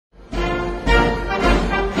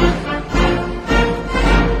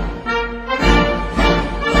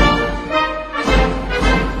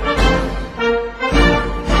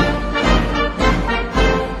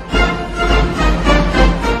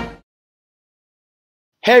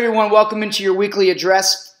Hey everyone, welcome into your weekly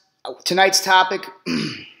address. Tonight's topic,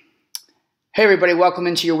 hey everybody, welcome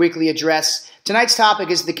into your weekly address. Tonight's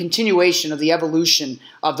topic is the continuation of the evolution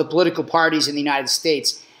of the political parties in the United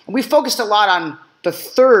States. And we focused a lot on the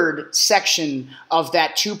third section of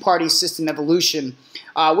that two-party system evolution,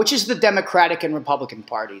 which is the Democratic and Republican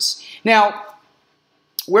parties. Now,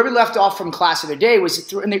 where we left off from class of the day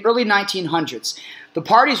was in the early 1900s. The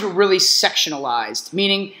parties were really sectionalized,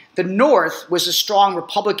 meaning the North was a strong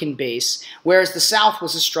Republican base, whereas the South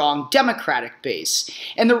was a strong Democratic base.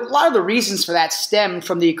 And a lot of the reasons for that stemmed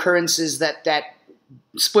from the occurrences that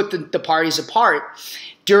split the parties apart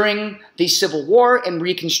during the Civil War and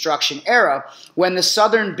Reconstruction era, when the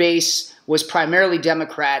Southern base was primarily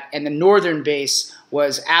Democrat and the Northern base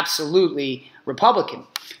was absolutely Republican.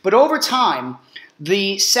 But over time,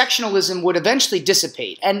 the sectionalism would eventually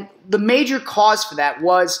dissipate, and the major cause for that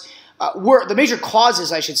the major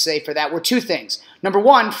causes, I should say, for that were two things. Number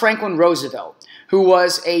one, Franklin Roosevelt, who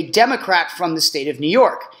was a Democrat from the state of New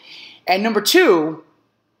York, and number two,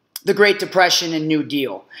 the Great Depression and New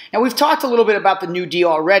Deal. Now, we've talked a little bit about the New Deal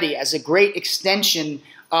already as a great extension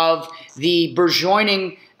of the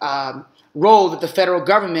burgeoning role that the federal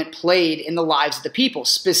government played in the lives of the people.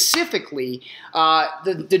 Specifically,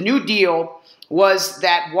 the New Deal was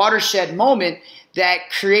that watershed moment that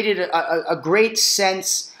created a great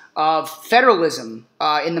sense of federalism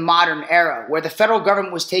in the modern era, where the federal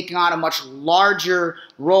government was taking on a much larger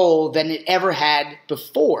role than it ever had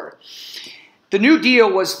before. The New Deal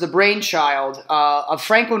was the brainchild of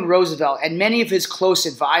Franklin Roosevelt and many of his close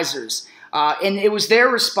advisors, and it was their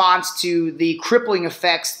response to the crippling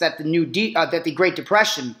effects that the Great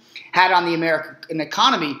Depression had on the American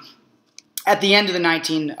economy at the end of the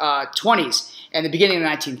 1920s. And the beginning of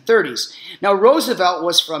the 1930s. Now, Roosevelt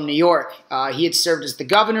was from New York. He had served as the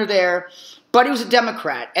governor there, but he was a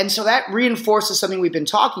Democrat. And so that reinforces something we've been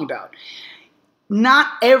talking about.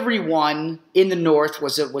 Not everyone in the North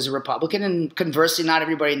was a Republican, and conversely, not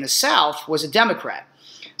everybody in the South was a Democrat.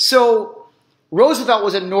 So Roosevelt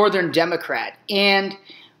was a Northern Democrat, and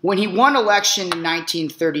when he won election in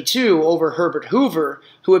 1932 over Herbert Hoover,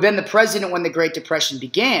 who had been the president when the Great Depression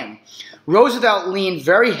began, Roosevelt leaned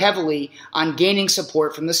very heavily on gaining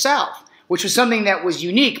support from the South, which was something that was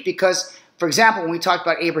unique because, for example, when we talked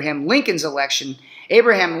about Abraham Lincoln's election,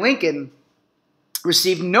 Abraham Lincoln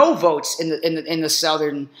received no votes in the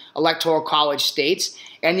Southern Electoral College states,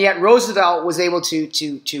 and yet Roosevelt was able to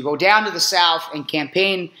go down to the South and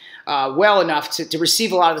campaign well enough to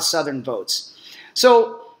receive a lot of the Southern votes.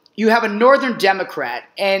 So you have a Northern Democrat,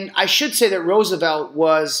 and I should say that Roosevelt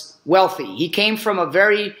was wealthy. He came from a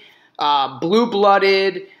very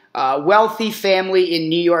blue-blooded, wealthy family in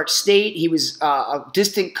New York State. He was a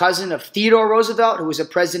distant cousin of Theodore Roosevelt, who was a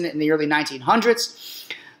president in the early 1900s.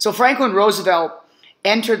 So Franklin Roosevelt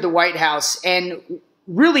entered the White House and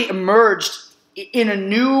really emerged in a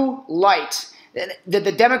new light that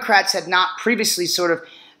the Democrats had not previously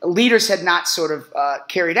leaders had not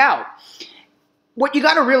carried out. What you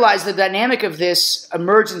got to realize, the dynamic of this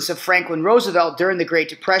emergence of Franklin Roosevelt during the Great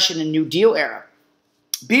Depression and New Deal era.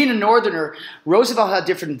 Being a Northerner, Roosevelt had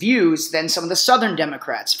different views than some of the Southern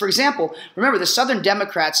Democrats. For example, remember, the Southern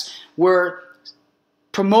Democrats were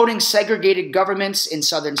promoting segregated governments in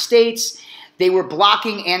Southern states. They were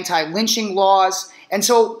blocking anti-lynching laws. And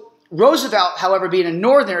so Roosevelt, however, being a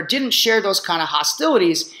Northerner, didn't share those kind of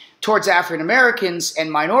hostilities towards African Americans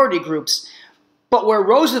and minority groups. But where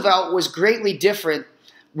Roosevelt was greatly different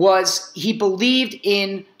was he believed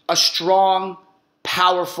in a strong,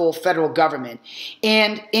 powerful federal government.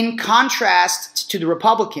 And in contrast to the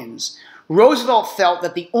Republicans, Roosevelt felt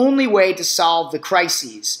that the only way to solve the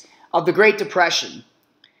crises of the Great Depression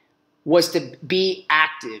was to be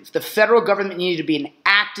active. The federal government needed to be an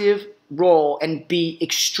active role and be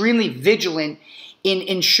extremely vigilant in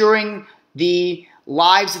ensuring the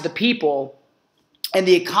lives of the people and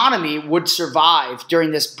the economy would survive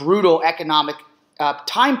during this brutal economic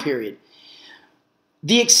time period.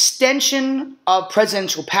 The extension of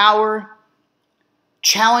presidential power,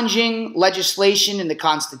 challenging legislation in the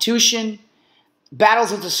Constitution,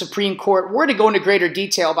 battles with the Supreme Court. We're going to go into greater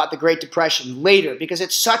detail about the Great Depression later because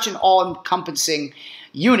it's such an all-encompassing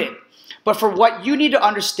unit. But for what you need to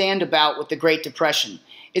understand about with the Great Depression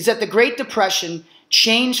is that the Great Depression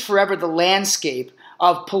changed forever the landscape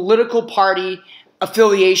of political party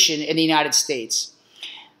affiliation in the United States.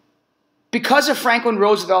 Because of Franklin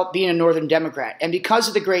Roosevelt being a Northern Democrat, and because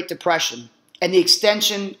of the Great Depression and the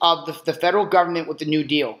extension of the federal government with the New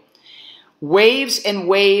Deal, waves and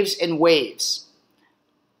waves and waves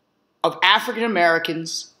of African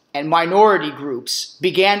Americans and minority groups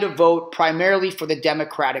began to vote primarily for the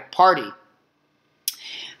Democratic Party.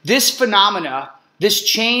 This phenomena, this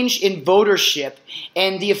change in votership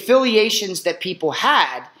and the affiliations that people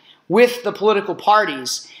had with the political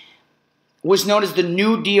parties was known as the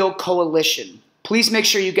New Deal Coalition. Please make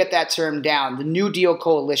sure you get that term down, the New Deal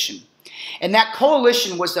Coalition. And that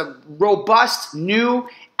coalition was a robust, new,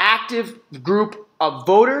 active group of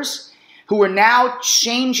voters who were now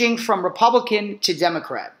changing from Republican to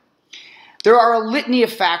Democrat. There are a litany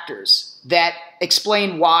of factors that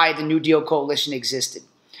explain why the New Deal Coalition existed.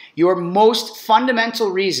 Your most fundamental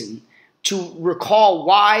reason to recall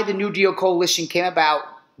why the New Deal Coalition came about,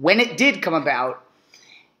 when it did come about,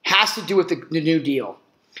 has to do with the New Deal.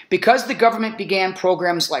 Because the government began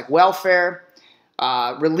programs like welfare,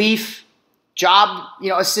 relief, job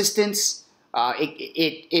assistance,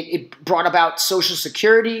 it brought about Social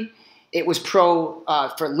Security, it was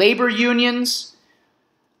for labor unions.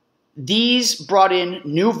 These brought in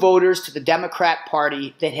new voters to the Democrat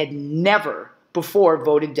Party that had never before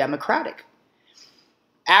voted Democratic.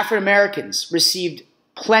 African Americans received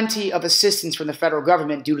plenty of assistance from the federal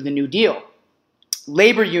government due to the New Deal.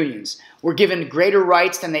 Labor unions were given greater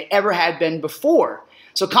rights than they ever had been before.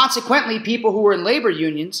 So consequently, people who were in labor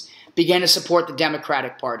unions began to support the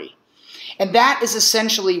Democratic Party. And that is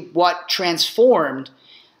essentially what transformed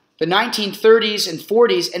the 1930s and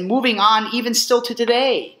 40s and moving on even still to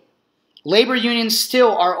today. Labor unions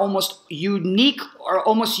still are almost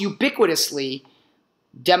ubiquitously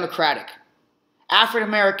Democratic. African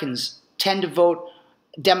Americans tend to vote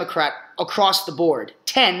Democrat across the board.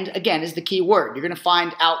 Tend, again, is the key word. You're going to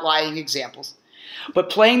find outlying examples.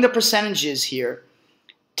 But playing the percentages here,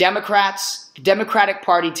 Democrats, the Democratic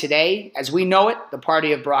Party today, as we know it, the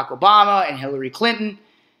party of Barack Obama and Hillary Clinton,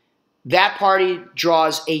 that party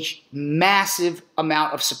draws a massive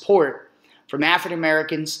amount of support from African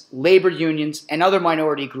Americans, labor unions, and other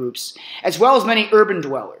minority groups, as well as many urban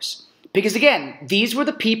dwellers. Because again, these were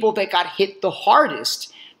the people that got hit the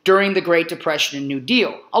hardest during the Great Depression and New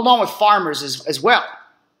Deal, along with farmers as well.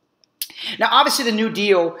 Now, obviously, the New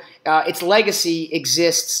Deal, its legacy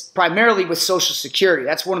exists primarily with Social Security.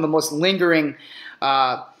 That's one of the most lingering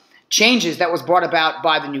changes that was brought about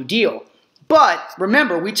by the New Deal. But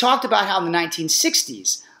remember, we talked about how in the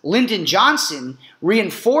 1960s, Lyndon Johnson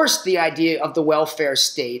reinforced the idea of the welfare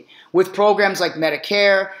state with programs like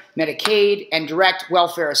Medicare, Medicaid, and direct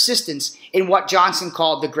welfare assistance in what Johnson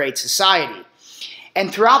called the Great Society.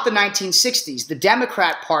 And throughout the 1960s, the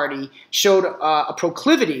Democrat Party showed a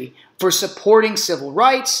proclivity for supporting civil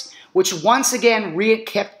rights, which once again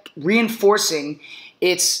kept reinforcing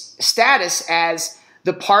its status as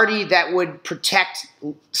the party that would protect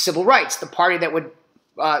civil rights, the party that would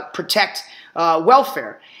protect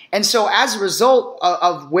welfare. And so as a result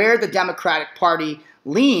of where the Democratic Party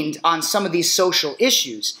leaned on some of these social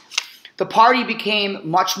issues, the party became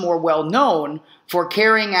much more well known for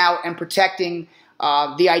carrying out and protecting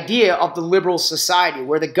the idea of the liberal society,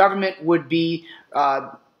 where the government would be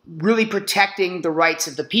really protecting the rights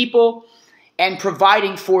of the people and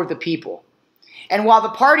providing for the people. And while the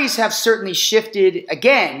parties have certainly shifted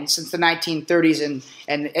again since the 1930s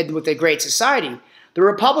and with the Great Society, the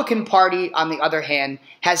Republican Party, on the other hand,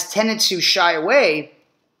 has tended to shy away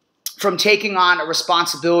from taking on a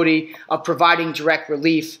responsibility of providing direct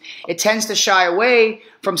relief. It tends to shy away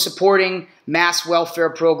from supporting mass welfare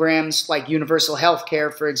programs like universal health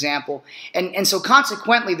care, for example. And so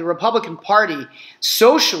consequently, the Republican Party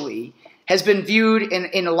socially has been viewed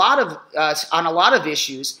on a lot of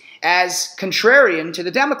issues as contrarian to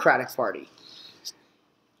the Democratic Party.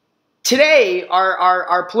 Today,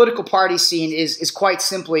 our political party scene is quite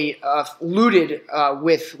simply looted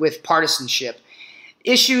with partisanship.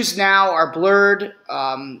 Issues now are blurred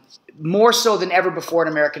more so than ever before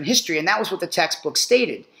in American history, and that was what the textbook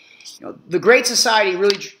stated. The Great Society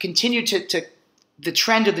really continued to the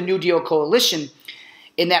trend of the New Deal Coalition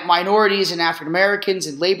in that minorities and African Americans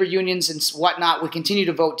and labor unions and whatnot would continue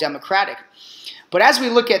to vote Democratic. But as we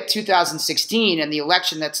look at 2016 and the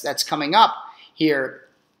election that's coming up here,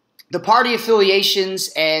 the party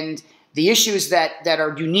affiliations and the issues that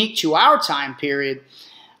are unique to our time period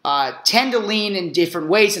tend to lean in different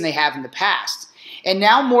ways than they have in the past. And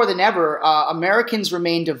now more than ever, Americans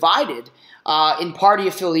remain divided in party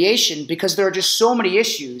affiliation because there are just so many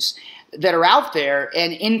issues that are out there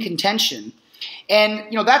and in contention. And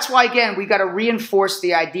that's why, again, we got to reinforce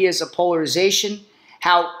the ideas of polarization,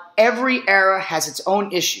 how every era has its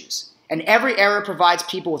own issues, and every era provides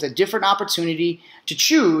people with a different opportunity to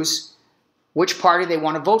choose which party they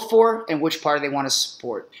want to vote for and which party they want to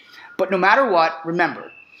support. But no matter what,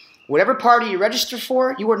 remember, whatever party you register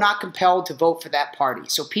for, you are not compelled to vote for that party.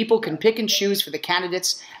 So people can pick and choose for the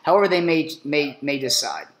candidates however they may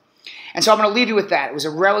decide. And so I'm going to leave you with that. It was a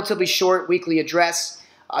relatively short weekly address.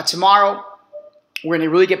 Tomorrow, we're going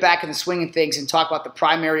to really get back in the swing of things and talk about the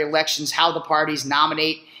primary elections, how the parties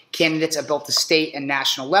nominate candidates at both the state and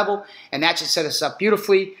national level. And that should set us up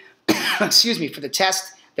beautifully, excuse me, for the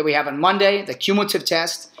test that we have on Monday, the cumulative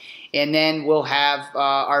test. And then we'll have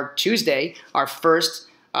our Tuesday, our first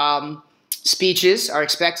speeches, our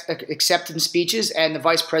acceptance speeches, and the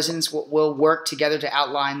vice presidents will work together to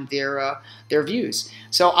outline their views.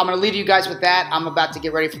 So I'm going to leave you guys with that. I'm about to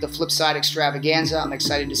get ready for the flip side extravaganza. I'm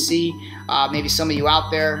excited to see maybe some of you out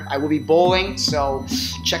there. I will be bowling, so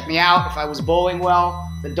check me out if I was bowling well.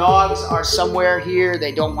 The dogs are somewhere here.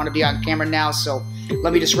 They don't want to be on camera now, so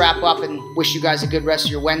let me just wrap up and wish you guys a good rest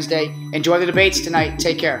of your Wednesday. Enjoy the debates tonight.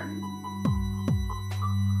 Take care.